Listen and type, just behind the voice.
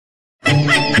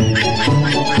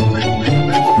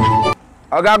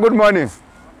Oga, good morning.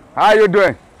 How are you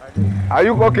doing? Are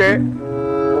you okay?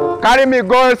 Carry me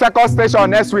go second station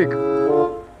next week.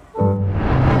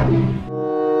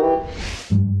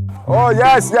 Oh,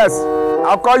 yes.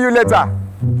 I'll call you later.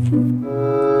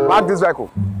 Park this vehicle.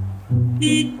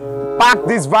 Park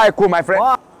this vehicle, my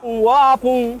friend. What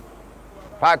happened?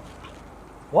 Park.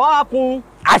 What happened?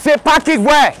 I say park it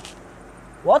where?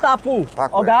 What happened?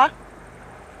 Park Oga? where?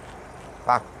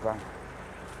 Park.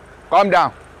 Come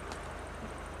down.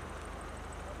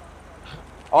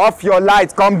 Off your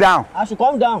light, come down. I should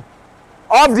come down.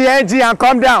 Off the engine and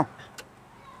come down.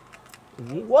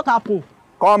 What happened?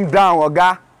 Come down,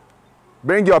 Oga.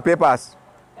 Bring your papers.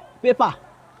 Paper.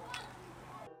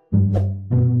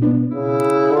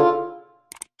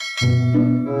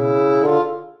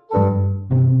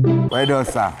 Well done,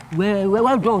 sir.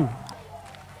 Well done.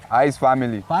 How is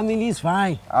family? Family is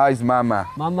fine. How is mama?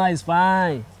 Mama is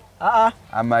fine.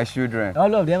 And my children?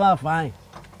 All of them are fine.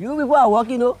 You people are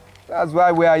working, no? That's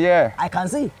why we are here. I can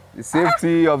see. The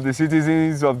safety of the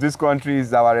citizens of this country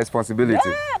is our responsibility.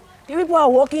 Yeah. You people are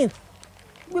working.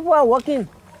 People are working.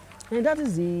 And that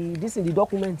is this in the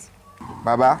document.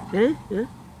 Baba,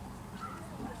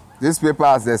 this paper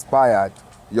has expired.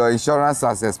 Your insurance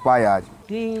has expired.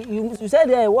 You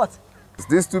said what?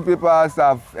 These two papers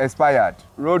have expired.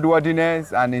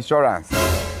 Roadworthiness and insurance.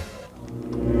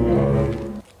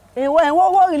 And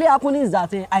what really happened is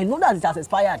that I know that it has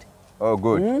expired. Oh,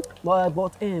 good. But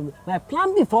my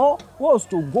plan before was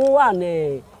to go and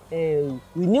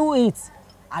renew it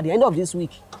at the end of this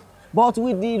week. But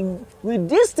with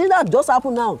this thing that just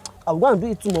happened now, I will go and do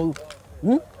it tomorrow.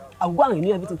 I will go and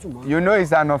renew everything tomorrow. You know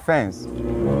it's an offense.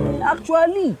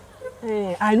 Actually,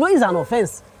 I know it's an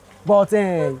offense. But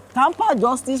tamper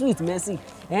justice with mercy.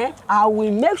 I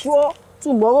will make sure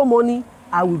tomorrow morning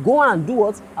I will go and do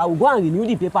what? I will go and renew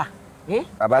the paper.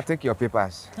 Baba, take your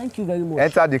papers. Thank you very much.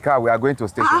 Enter the car. We are going to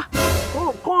station.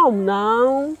 Come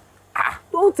now.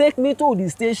 Don't take me to the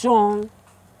station.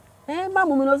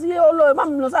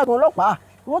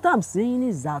 What I'm saying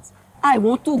is that I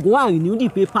want to go and renew the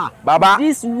paper. Baba,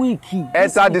 this week.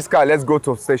 Enter this car. Let's go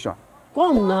to station.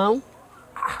 Come now.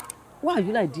 Why are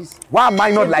you like this? Why am I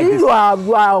not like this? You are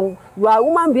a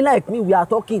woman being like me. We are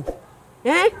talking.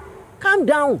 Calm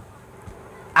down.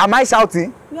 Am I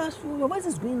shouting? Yes, your voice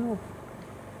is going up.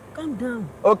 Calm down.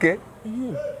 Okay.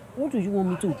 What do you want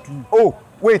me to do? Oh,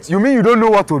 wait. You mean you don't know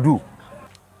what to do?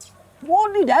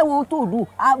 What did I want to do?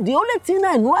 The only thing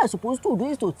I know I'm supposed to do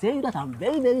is to tell you that I'm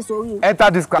very, very sorry.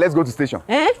 Enter this car. Let's go to station.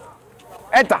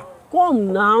 Enter.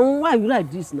 Come now. Why are you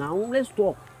like this now? Let's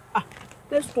talk.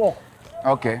 Let's talk.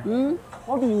 Okay.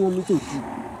 What do you want me to do?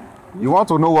 You want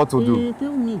to know what to do?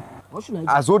 Tell me. What should I do?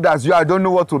 As old as you, I don't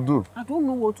know what to do. I don't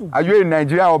know what to do. Are you a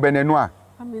Nigerian or Benenua?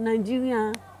 I'm a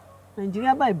Nigerian.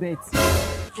 Nigerian by birth.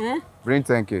 Bring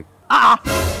 10K.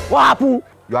 What happened?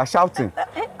 You are shouting.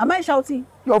 Am I shouting?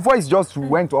 Your voice just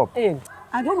went up.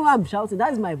 I don't know why I'm shouting.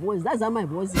 That is my voice. That's how my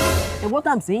voice is. And what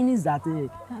I'm saying is that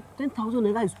 10,000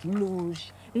 naira is too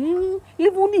much. Even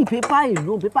the paper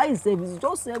alone, paper is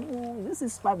just 7. This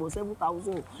is 5 or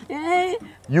 7,000.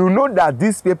 You know that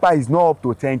this paper is not up to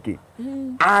 10K.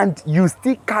 And you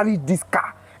still carry this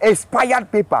car.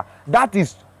 Expired paper. That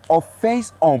is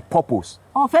offense on purpose.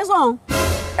 Offense on?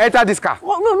 Enter this car.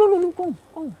 Oh, no. Come.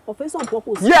 Offense on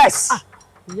purpose. Yes.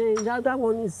 Yeah, that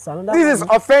one is another. This is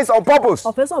offense on purpose.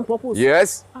 Offense on purpose.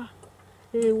 Yes.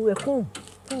 Come.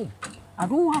 I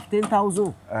don't have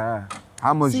 10,000.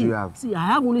 How much do you have? See, I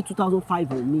have only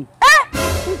 2,005 on me.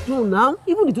 So now,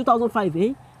 even the 2,005,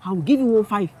 I will give you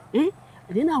 1,500.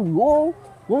 And then I will owe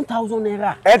 1,000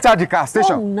 naira. Enter the car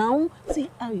station. Oh, now, see,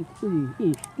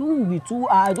 don't be too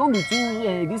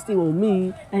this thing on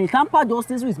me. Tamper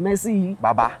justice with mercy.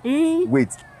 Baba, wait.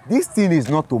 This thing is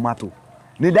not tomato.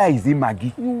 Neither is it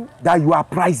Maggi. That you are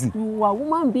pricing. You are a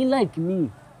woman being like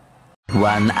me.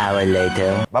 1 hour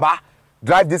later. Baba,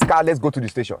 drive this car. Let's go to the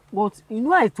station. But you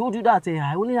know I told you that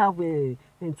I only have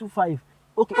 2,500.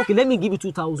 Okay, let me give you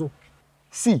 2,000.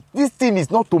 See, this thing is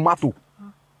not tomato.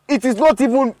 It is not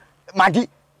even Maggi.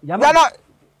 You're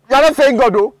not saying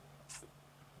God, though.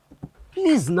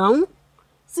 Please now.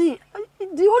 See,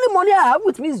 the only money I have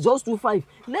with me is just 2,500.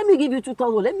 Let me give you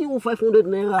 2,000. Let me owe 500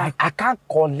 naira. I can't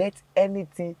collect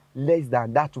anything less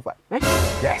than that 2,500.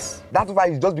 Yes, that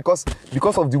 2,500 is just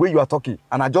because of the way you are talking,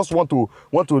 and I just want to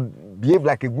behave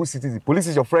like a good citizen. Police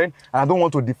is your friend, and I don't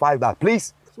want to defy that.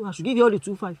 Please. So I should give you all the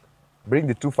 2,500. Bring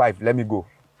the 2,500. Let me go.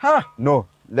 No,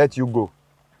 let you go.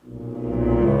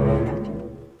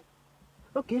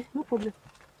 Okay, no problem.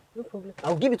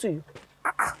 I'll give it to you.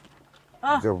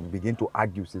 They begin to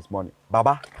argue since morning.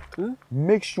 Baba,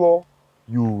 make sure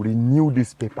you renew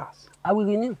these papers. I will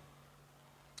renew.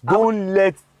 Don't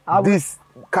let this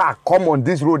car come on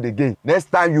this road again.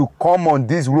 Next time you come on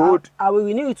this road, I will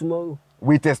renew it tomorrow.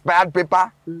 With expired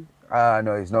paper,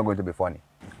 no, it's not going to be funny.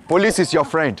 Police is your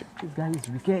friend. This guy is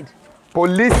wicked.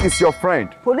 Police is your friend.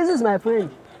 Police is my friend.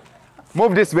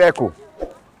 Move this vehicle.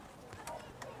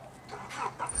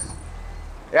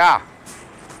 Yeah.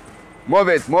 Move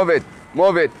it, move it,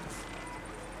 move it.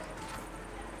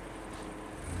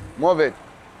 Move it.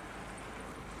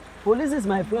 Police is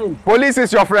my friend. Police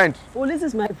is your friend. Police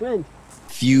is my friend.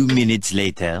 Few minutes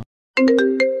later.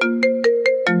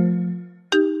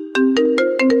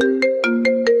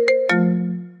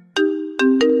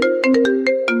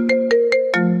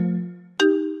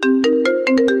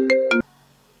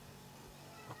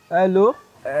 Hello?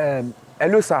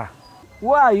 Hello, sir.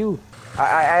 Who are you?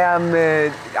 I am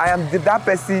that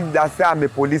person that say I'm a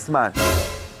policeman.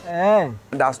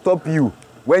 That stopped you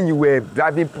when you were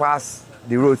driving past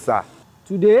the road, sir.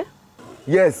 Today?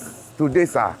 Yes, today,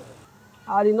 sir.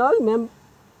 I did not remember.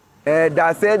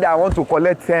 That said I want to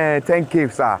collect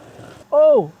 10K, sir.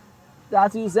 Oh,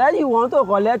 that you said you want to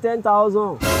collect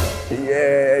 10,000.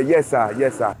 Yes, sir.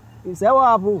 Yes, sir. You said what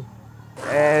happened?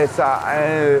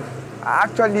 Sir,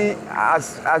 actually,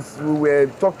 as we were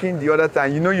talking the other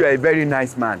time, you know you are a very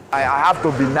nice man. I have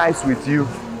to be nice with you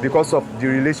because of the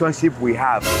relationship we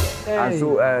have. Hey. And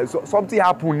so something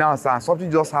happened now, sir.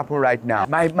 Something just happened right now.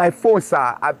 My phone,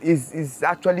 sir, is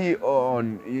actually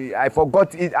on. I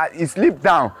forgot it. It slipped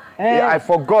down. Hey. I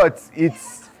forgot.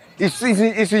 It's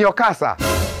in your car, sir.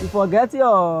 You forget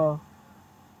your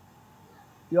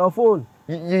phone?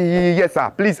 Yes,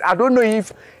 sir. Please, I don't know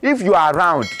if you are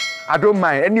around. I don't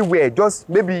mind. Anywhere, just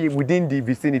maybe within the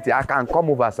vicinity. I can come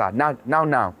over, sir.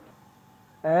 Now.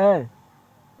 Hey.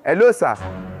 Hello, sir.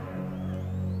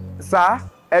 Sir?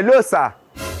 Hello, sir.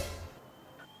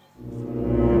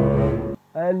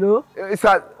 Hello?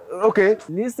 Sir, okay.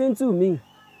 Listen to me.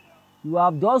 You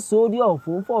have just sold your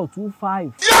phone for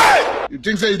 2.5. Yeah! You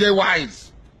think say they're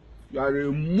wise? You are a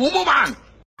mumu man.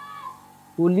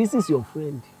 Police is your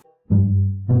friend.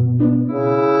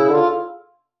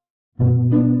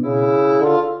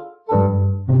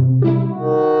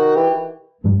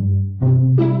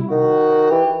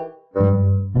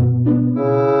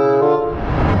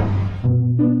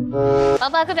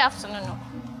 Baba, good afternoon.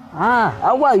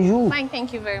 How are you? Fine,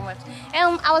 thank you very much.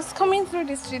 I was coming through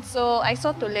the street, so I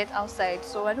saw toilet outside.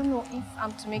 So I don't know if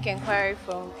I'm to make inquiry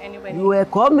from anybody. You were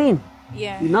coming?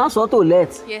 Yeah. You now saw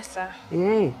toilet? Yes, sir.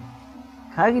 Hey,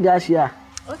 carry that here.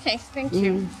 Okay, thank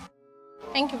you.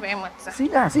 Thank you very much, sir.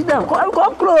 Sit down.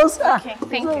 Come close. Okay,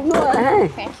 thank you. No,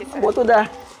 thank you, sir. What to that?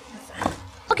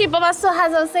 Okay, Baba, so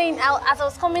as I was saying, as I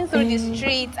was coming through the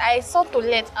street, I saw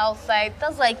toilet outside.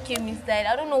 That's why I came inside.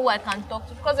 I don't know who I can talk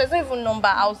to because there's no even number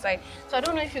outside. So I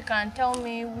don't know if you can tell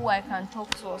me who I can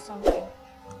talk to or something.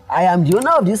 I am the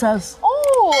owner of this house.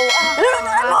 Oh! No.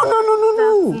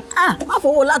 I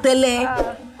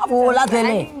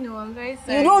didn't know. I'm very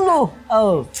sorry. You don't know?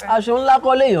 Oh,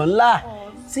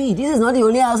 see, this is not the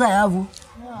only house I have.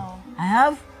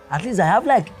 Wow. At least I have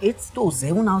like 8 to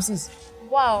 7 houses.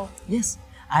 Wow. Yes.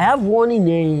 I have one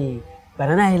in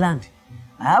Banana Island.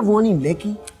 I have one in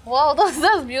Laycon. Wow,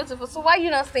 that's beautiful. So why are you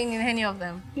not staying in any of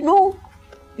them? You know,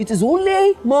 it is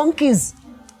only monkeys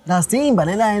that stay in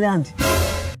Banana Island. It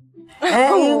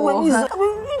is only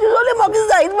monkeys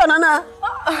that eat banana.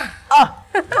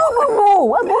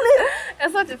 No. I'm only...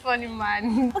 You're such a funny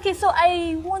man. Okay, so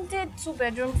I wanted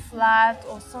 2-bedroom flat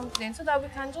or something so that we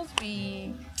can just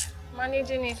be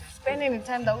managing it, spending the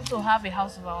time that we also have a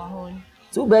house of our own.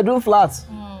 2-bedroom flats?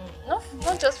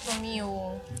 Not just for me.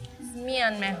 It's me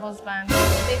and my husband. We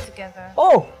stay together.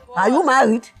 Oh, are you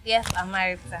married? Yes, I'm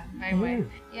married, sir. Very married.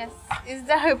 Yes. Is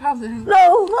there a problem?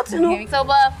 No, nothing. Okay. So,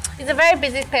 but he's a very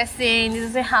busy person. He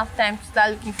doesn't have time to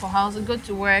start looking for house or go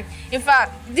to work. In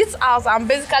fact, this house, I'm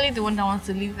basically the one that wants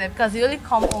to live there because he only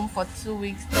comes home for 2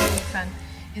 weeks, 3 weeks, and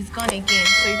he's gone again.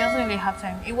 So he doesn't really have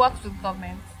time. He works with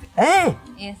government. Eh?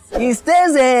 Yes. He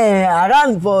stays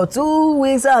around for 2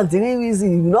 weeks and 3 weeks. He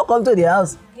will not come to the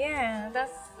house. Yeah,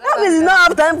 that's that means he don't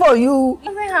have time for you. He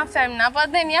doesn't have time now,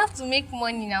 but then you have to make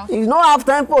money now. He don't have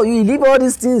time for you. He leave all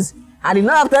these things. And he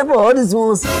don't have time for all these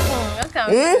ones. What can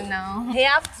we do now? He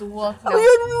have to work now.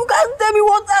 You can't tell me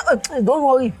what... don't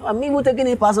worry. I'm even taking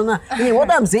it personal.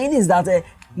 What I'm saying is that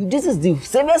this is the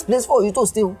safest place for you to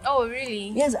stay. Oh, really?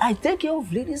 Yes, I take care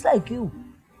of ladies like you.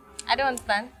 I don't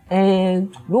understand.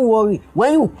 And don't worry.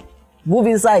 When you move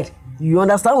inside, you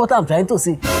understand what I'm trying to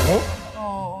say.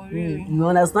 Oh, really? You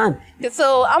understand? Okay,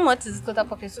 so how much is the total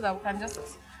package so that we can just...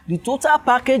 The total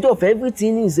package of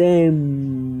everything is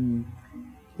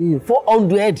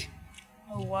 400.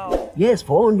 Oh wow. Yes,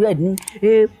 400.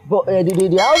 But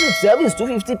the house itself is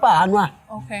 250 per annual.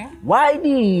 Okay. Why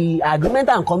the agreement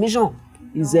and commission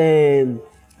is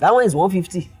that one is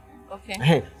 150.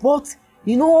 Okay. But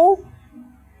you know,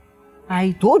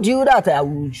 I told you that I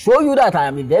will show you that I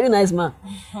am a very nice man.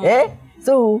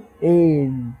 So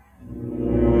you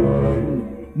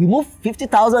move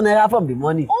 50,000 naira from the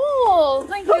money. Oh,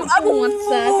 thank you so much,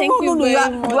 sir. Thank you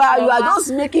very much. You are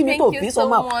just making me to feel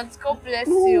somehow. Thank you so much. God bless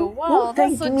you. Wow,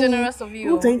 that's so generous of you.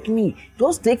 Don't thank me.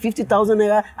 Just take 50,000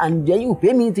 naira and then you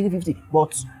pay me 350.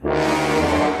 But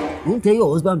don't tell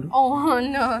your husband. Oh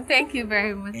no, thank you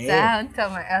very much, sir. I won't tell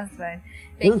my husband.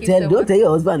 Don't tell your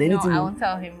husband anything. No, I won't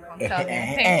tell him.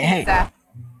 Thank you, sir.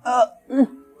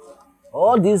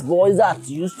 All these boys that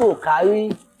used to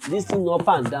carry this thing up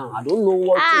and down. I don't know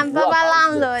what to do.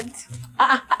 Baba Landlord.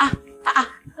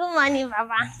 Good morning,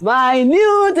 Baba. My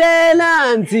new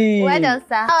tenant. Well done,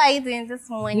 sir. How are you doing this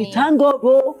morning? We thank God,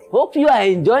 bro. Hope you are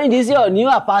enjoying this your new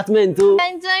apartment too.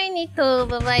 I'm enjoying it too,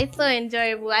 Baba. It's so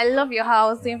enjoyable. I love your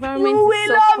house. The environment You is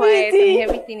so will love quiet it. and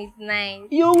everything is nice.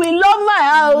 You will love my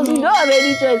house. You don't have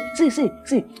any choice.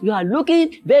 See. You are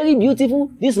looking very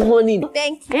beautiful this morning.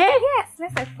 Thank you. Yes,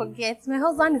 let's not forget. My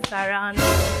husband is around.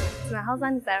 My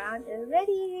husband is around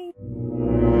already.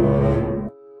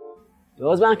 Your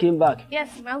husband came back. Yes,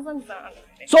 my husband is around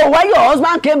already. So when your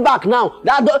husband came back now,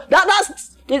 does that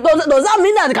mean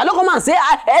that they cannot come and say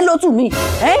hello to me?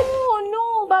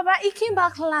 No, Baba. He came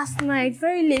back last night,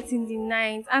 very late in the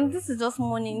night, and this is just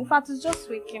morning. In fact, it's just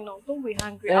waking up. Don't be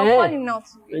hungry. I'll call him now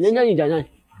to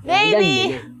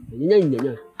Baby,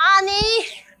 honey.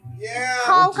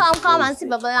 Yeah. Come and see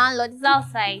Baba Landlord. It's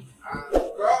outside.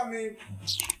 Coming.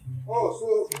 Oh,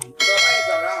 so Baba is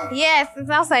around. Yes, it's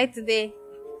outside today.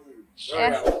 Sorry, I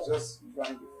was just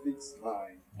trying to fix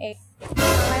my. Hey,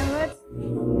 Landlord.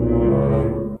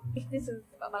 This is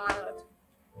Baba Landlord.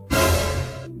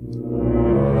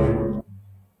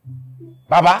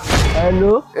 Baba?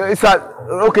 Hello?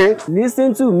 Okay.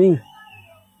 Listen to me.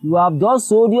 You have just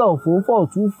sold your phone for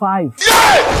 2.5.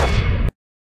 Yeah!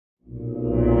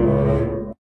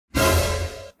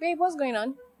 Babe, what's going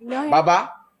on? You know him?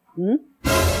 Baba?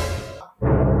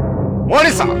 What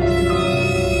is up?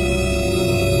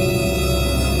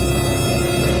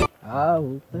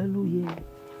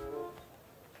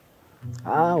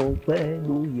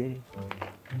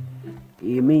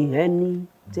 Èmi ẹni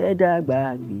tẹ́dá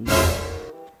gbàgbé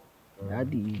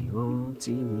dádì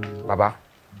rántí mi. Baba.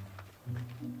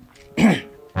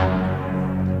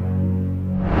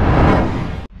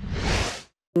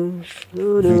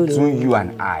 Between you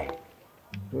and I,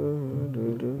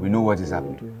 we know what is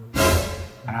happening.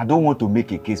 And I don't want to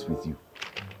make a case with you.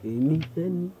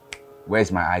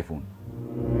 Where's my iPhone?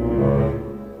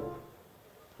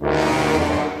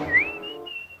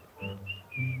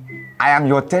 I am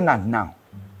your tenant now,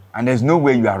 and there's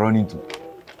nowhere you are running to.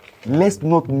 Let's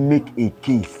not make a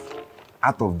case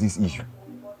out of this issue.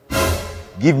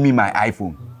 Give me my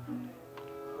iPhone.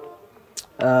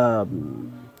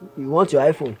 You want your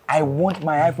iPhone? I want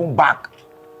my iPhone back.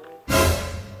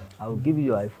 I will give you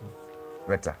your iPhone.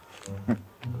 Better. I'll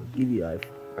give you your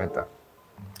iPhone. Better.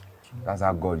 That's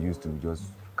how God used to just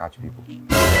catch people.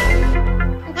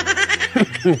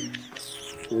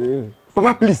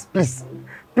 Papa, please.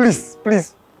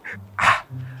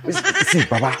 See,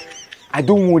 Papa, I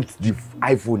don't want the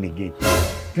iPhone again.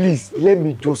 Please, let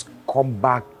me just come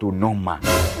back to normal.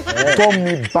 Turn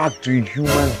me back to a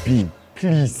human being.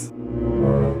 Please.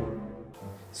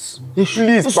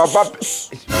 Please, Papa.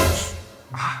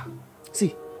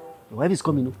 See, your wife is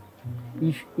coming.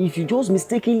 If you just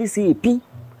mistakenly say a P,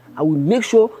 I will make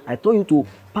sure I turn you to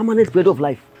permanent bread of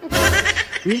life.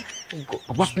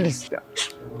 Papa, please.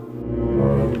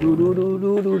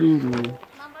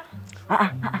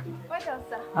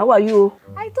 How are you?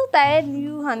 I thought I heard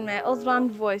you and my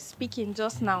husband's voice speaking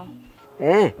just now.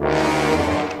 Did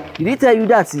he tell you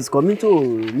that he's coming to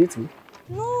meet me?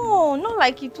 No, not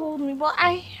like he told me, but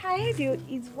I heard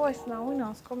his voice now when I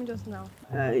was coming just now.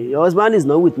 Your husband is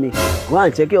not with me. Go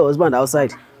and check your husband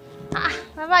outside.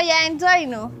 Baba, you're enjoying,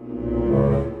 no?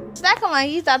 Should I come and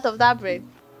eat out of that bread?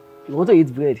 You want to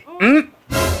eat bread?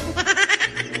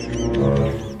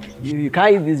 You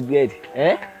can't eat this bread.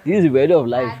 This is the bread of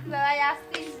life.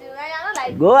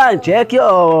 Go and check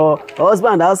your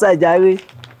husband outside, Jerry.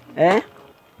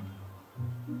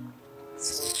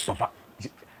 Papa.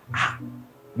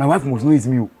 My wife must know it's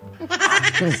me.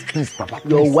 Please, Papa.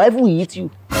 Please. Your wife will eat you.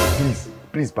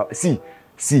 Please, Papa.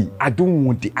 See, I don't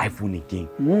want the iPhone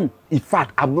again. In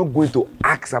fact, I'm not going to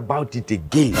ask about it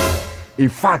again. In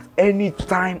fact,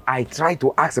 anytime I try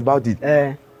to ask about it,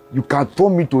 you can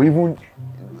turn me to even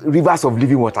rivers of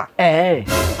living water. Okay.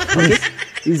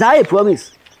 Is that a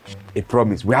promise? A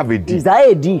promise. We have a deal. Is that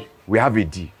a deal? We have a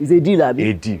deal. It's a deal, Abi.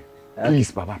 A deal.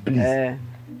 Please, Baba, please. In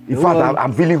no fact, worry.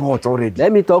 I'm feeling hot already.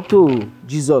 Let me talk to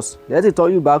Jesus. Let me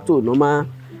turn you back to normal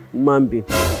human being.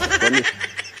 Promise.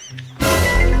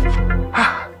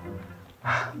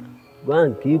 Go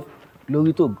and give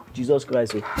glory to Jesus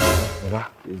Christ. Baba.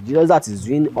 It's Jesus that is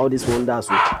doing all these wonders.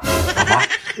 Baba.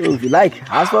 So if you like,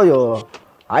 ask for your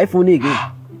iPhone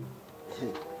again.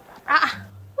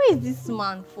 Where is this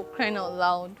man for crying out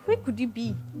loud? Where could he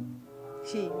be?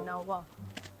 She now wow.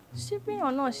 Shipping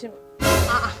or not shipping?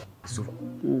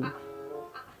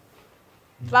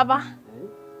 Baba.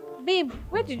 Babe,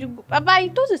 where did you go? Baba,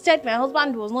 you thought you said my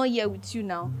husband was not here with you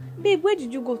now. Babe, where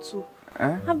did you go to?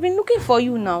 I've been looking for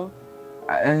you now.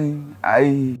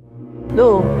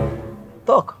 No.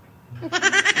 Talk.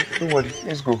 Don't worry,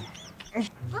 let's go.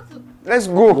 Let's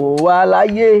go. Mo wà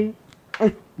láyé.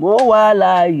 Mo wà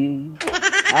láyé.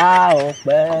 A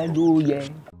ọpẹ́ ló yẹ.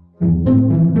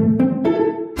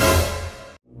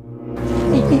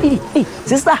 Hey,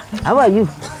 sister, how are you?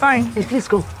 Fine. Hey, please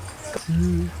come.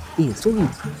 Hey, sorry.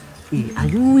 Hey, are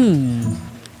you a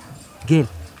girl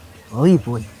or a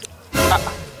boy?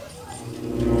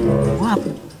 What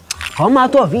happened? Come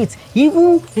out of it.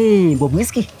 Even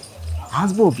Bobrisky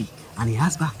has Bobby and he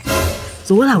has back.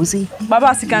 So what are we saying? Baba,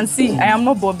 as you can see, I am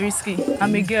not Bobrisky.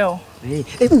 I'm a girl. Hey,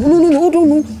 no, don't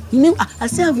know. You know, I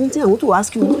still have one thing I want to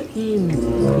ask you.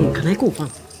 Can I confirm?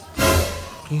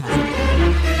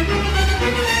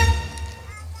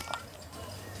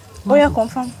 Oh yeah,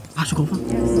 confirm. I should confirm.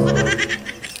 Yes.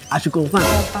 I should confirm.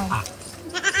 Confirm.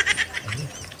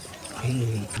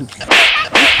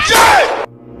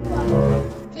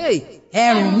 Hey.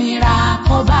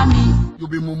 You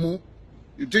be mumu.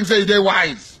 You think say you dey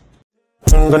wise?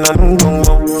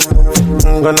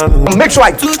 Make sure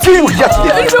I kill you here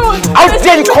today. How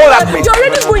dare you call at me? You're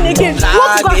already going again. You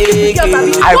want to go and see the girls,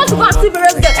 Abi? You want to go and see the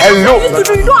rest of them? Hello.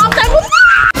 You don't have time.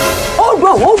 Hold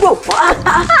on.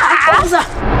 Officer.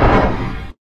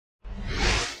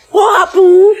 What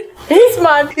happened? This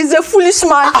man is a foolish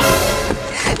man.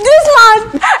 This man,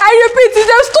 I repeat, is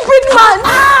a stupid man.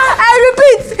 I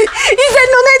repeat, he's a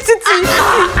non-entity.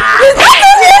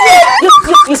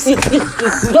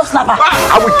 Just snap her.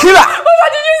 I will kill her. What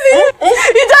did you see?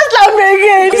 He just slapped me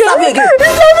again. He slapped me again. He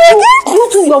slapped me again. You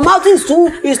too, your mouth is too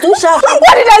sharp.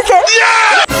 What did I say?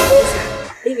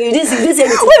 You didn't see anything.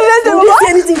 What did I say? You didn't see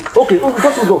anything. Okay,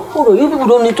 just hold on. You people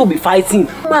don't need to be fighting.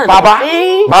 Man. Baba,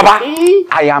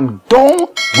 I am done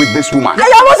with this woman. I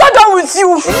am also done with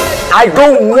you. I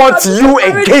don't want you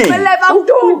again. I'm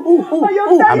done.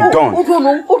 I'm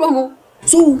done. Hold on.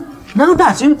 So, now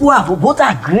that you people have both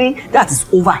agreed that is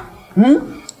over,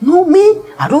 no, me,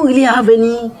 I don't really have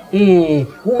any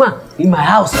woman in my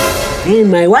house.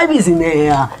 And my wife is in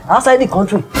outside the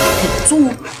country. So,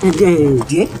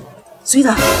 dear,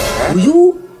 sweetheart,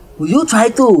 will you try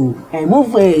to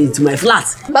move to my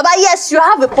flat? Baba, yes, you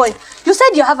have a point. You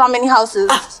said you have how many houses?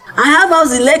 I have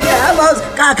house in Laycon, I have house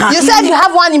Kaka. You said you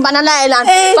have one in Banana Island.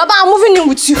 Baba, I'm moving in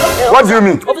with you. What do you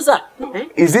mean? Officer,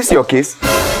 Is this your case?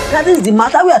 that is the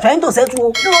matter we are trying to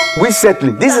settle. No. We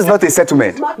settling. This is not a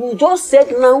settlement. You just said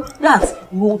now that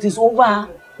it is over.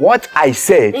 What I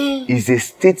said is a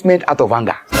statement out of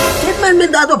anger. Statement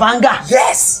made out of anger.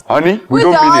 Yes. Honey, we With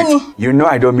don't the mean honey. it. You know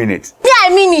I don't mean it. Yeah, I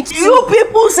mean it. You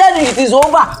people said it is over.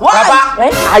 Why?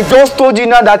 Baba, I just told you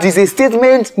now that it's a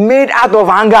statement made out of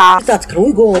anger. That can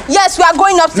we go up? Yes, we are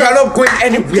going You upstairs. are not going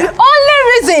anywhere. Only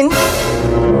reason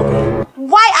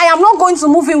why I am not going to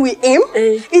move in with him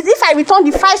is if I return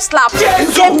the 5 slaps he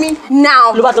gave me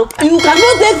now. Lobato, you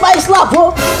cannot take 5 slaps,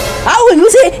 oh. How will you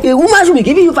say a woman should be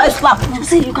giving you 5 slaps? You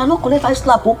say you cannot collect 5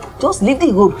 slaps, oh. Just leave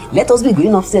the room. Let us be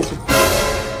going upstairs.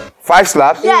 5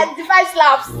 slaps? Yeah, the 5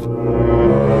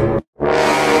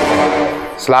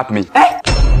 slaps. Slap me. Hey!